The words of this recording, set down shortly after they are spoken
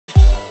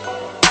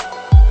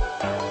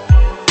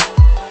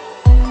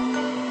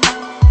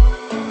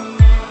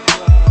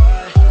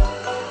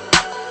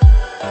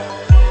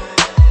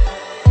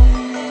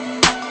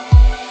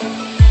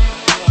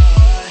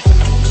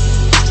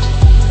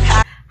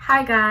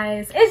Hi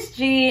guys, it's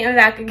G. I'm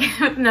back again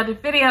with another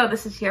video.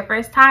 This is your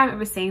first time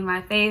ever seeing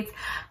my face.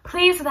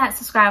 Please hit that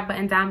subscribe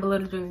button down below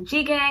to join the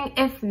G gang.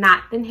 If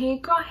not, then hey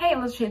girl, hey,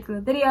 let's get into the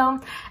video.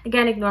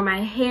 Again, ignore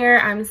my hair.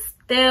 I'm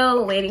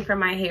still waiting for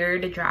my hair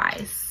to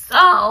dry.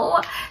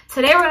 So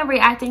today we're gonna be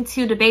reacting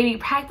to Dababy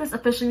Practice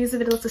official music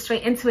video. Let's get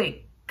straight into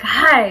it,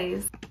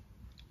 guys.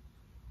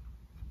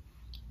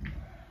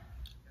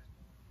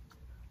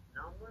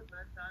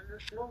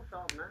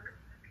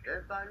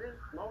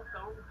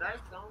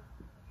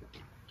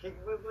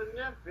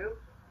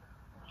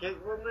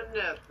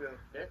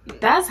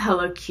 That's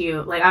hella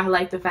cute. Like, I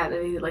like the fact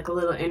that they did like a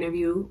little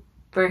interview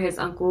for his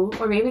uncle,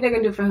 or maybe they're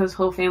gonna do it for his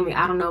whole family.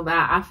 I don't know, but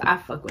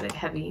I fuck with it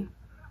heavy.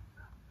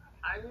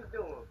 How you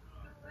doing?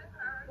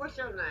 What's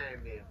your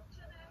name, man?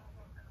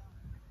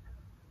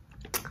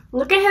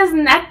 Look at his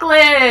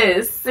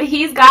necklace.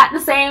 He's got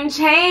the same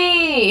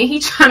chain. He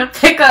trying to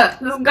pick up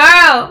this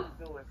girl.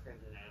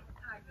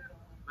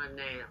 My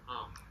name,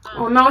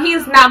 Oh no,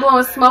 he's not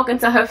blowing smoke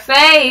into her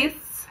face.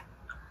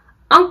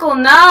 Uncle,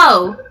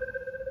 no.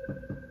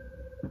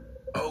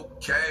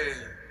 Okay.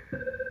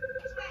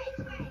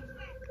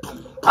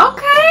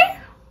 Okay.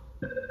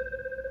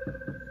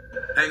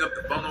 Hang up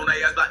the phone on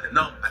their ass like the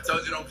numb. I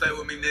told you don't play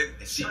with me, nigga.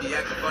 And she be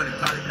acting funny,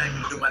 probably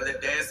making me do my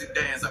little dancey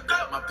dance. I fill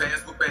up my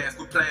pants with bands,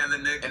 quit playing the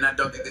nigga. And I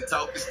don't think the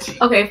talk is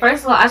cheap. Okay,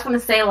 first of all, I just want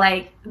to say,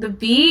 like, the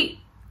beat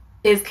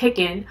is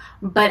kicking,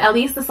 but at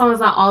least the song is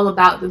not all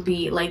about the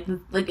beat. Like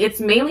it's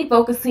mainly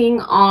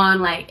focusing on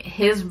like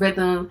his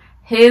rhythm,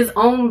 his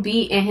own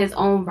beat, and his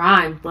own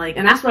rhyme. Like,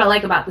 and that's what I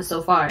like about this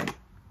so far.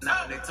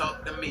 Now they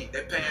talk to me,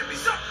 they paying me.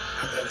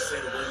 I gotta say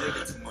the word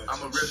nigga too much.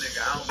 I'm a real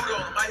nigga. I don't go.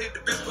 I hit the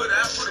bitch, put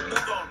out, put a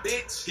move on,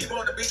 bitch. He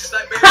want the bitches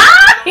like baby.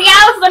 Yeah,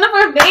 I was going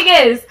for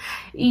Vegas.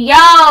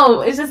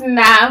 Yo, it's just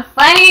mad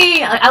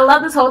funny. Like, I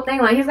love this whole thing.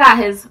 Like, he's got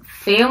his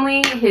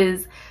family,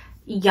 his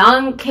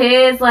young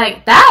kids,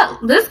 like that.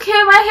 This kid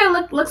right here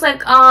looks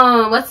like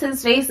what's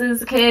his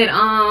face's kid,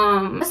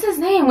 what's his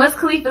name, Wiz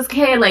Khalifa's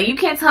kid. Like, you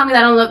can't tell me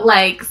that don't look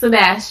like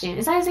Sebastian.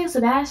 Is that his name,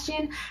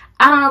 Sebastian?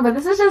 I don't know, but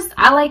this is just,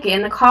 I like it.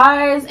 And the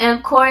cars, and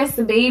of course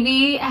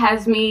Dababy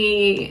has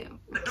me.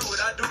 I do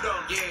what I do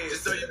though, yeah.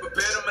 So you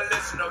prepared, I'ma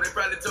let you know. They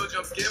probably told you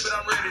I'm scared, but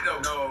I'm ready though.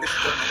 No,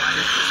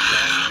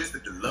 this is the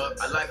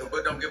deluxe. I like her,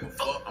 but don't give a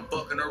fuck. I'm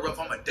fucking her up,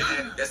 I'm a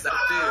dad. That's how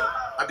I feel.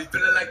 I be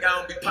feeling like I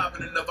don't be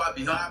popping enough. I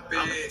be hopping,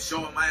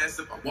 showing my ass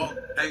if I won't.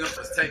 Hang up,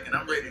 just taking.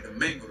 I'm ready to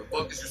mingle. The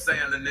fuck is you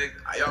saying, the nigga?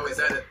 I always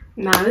had it.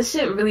 Nah, this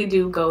shit really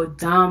do go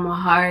dumb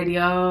hard,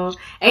 yo.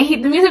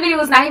 And the music video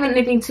was not even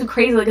anything too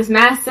crazy. Like, it's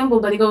mad simple,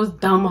 but it goes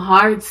dumb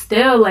hard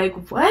still. Like,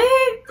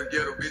 what?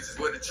 Forget the bitches,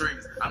 what the dream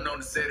is. I'm known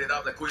to set it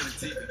off like Queen of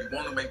Teeth. If you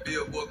wanna make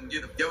billboard and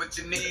get what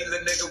you need,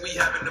 little nigga. We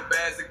having the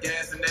bags of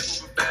gas and they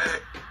moving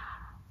back.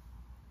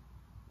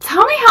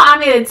 Tell me how I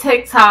made a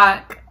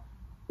TikTok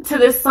to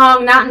this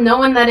song not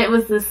knowing that it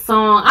was this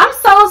song. I'm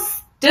so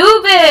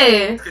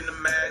stupid. Can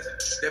imagine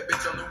that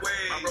bitch on the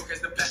way. My bro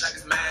catch the plat like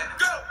it's mad.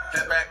 Go!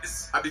 Have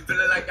practice. I be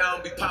feeling like I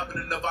don't be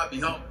popping enough. I be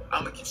home.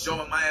 I'ma keep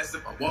showing my ass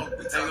if I want.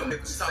 We take them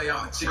niggas say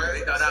I'm a chick.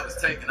 They thought I was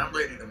taking. I'm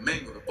ready to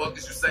mingle. The fuck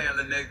is you saying,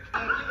 little nigga?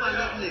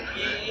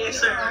 yes,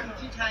 sir.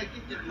 Teach how to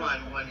get this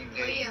money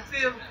day. You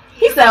feel?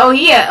 He said, oh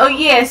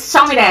yeah,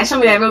 show me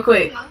that real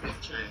quick.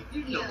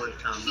 You know what I'm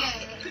talking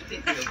about. You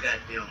think you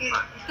goddamn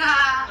pot. I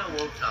don't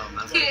want to talk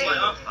about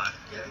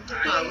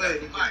it. I'm ready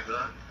to get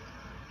blood.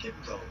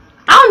 Keep going.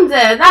 I'm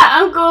dead. That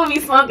uncle be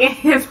smoking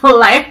his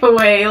life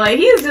away. Like,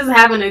 he's just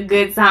having a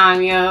good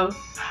time, yo.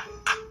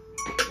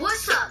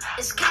 What's up?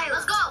 It's Kay.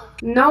 Let's go.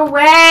 No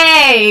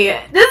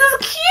way. This is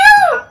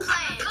cute.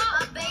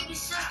 My baby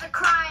sister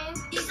crying.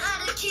 These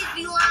other kids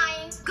be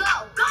lying. Go.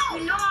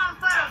 You know I'm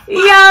for the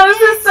Yo,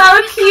 this is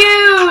so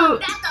cute.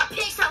 back the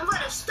pics I'm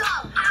with a stove.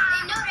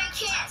 They know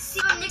they can't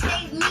see my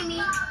nickname's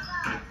Mimi.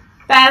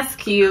 That's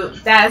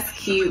cute. That's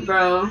cute,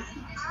 bro.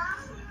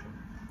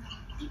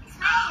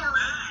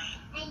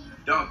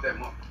 Dump that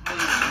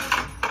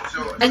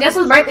motherfucker. I guess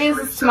his birthday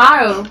is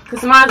tomorrow, because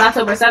tomorrow's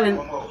October 7th.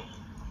 One more.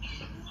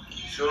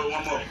 Show it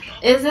one more.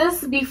 Is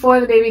this before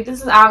Dababy?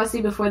 This is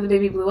obviously before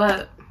Dababy blew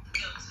up.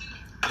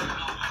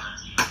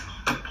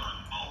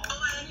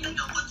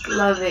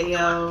 Love it,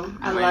 yo.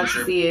 I love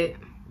to see it.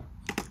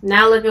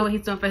 Now look at what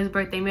he's doing for his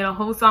birthday. Made a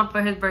whole song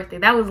for his birthday.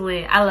 That was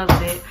lit. I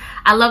loved it.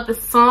 I love the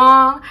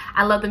song.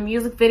 I love the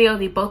music video.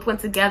 They both went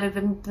together.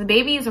 The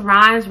baby's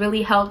rhymes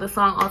really held the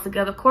song all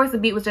together. Of course, the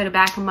beat was there to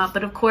back him up,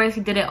 but of course,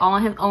 he did it all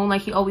on his own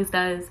like he always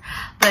does.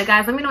 But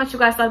guys, let me know what you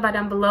guys thought about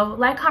down below.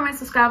 Like, comment,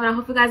 subscribe, and I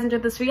hope you guys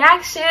enjoyed this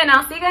reaction.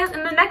 I'll see you guys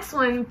in the next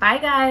one. Bye,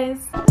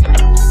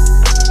 guys.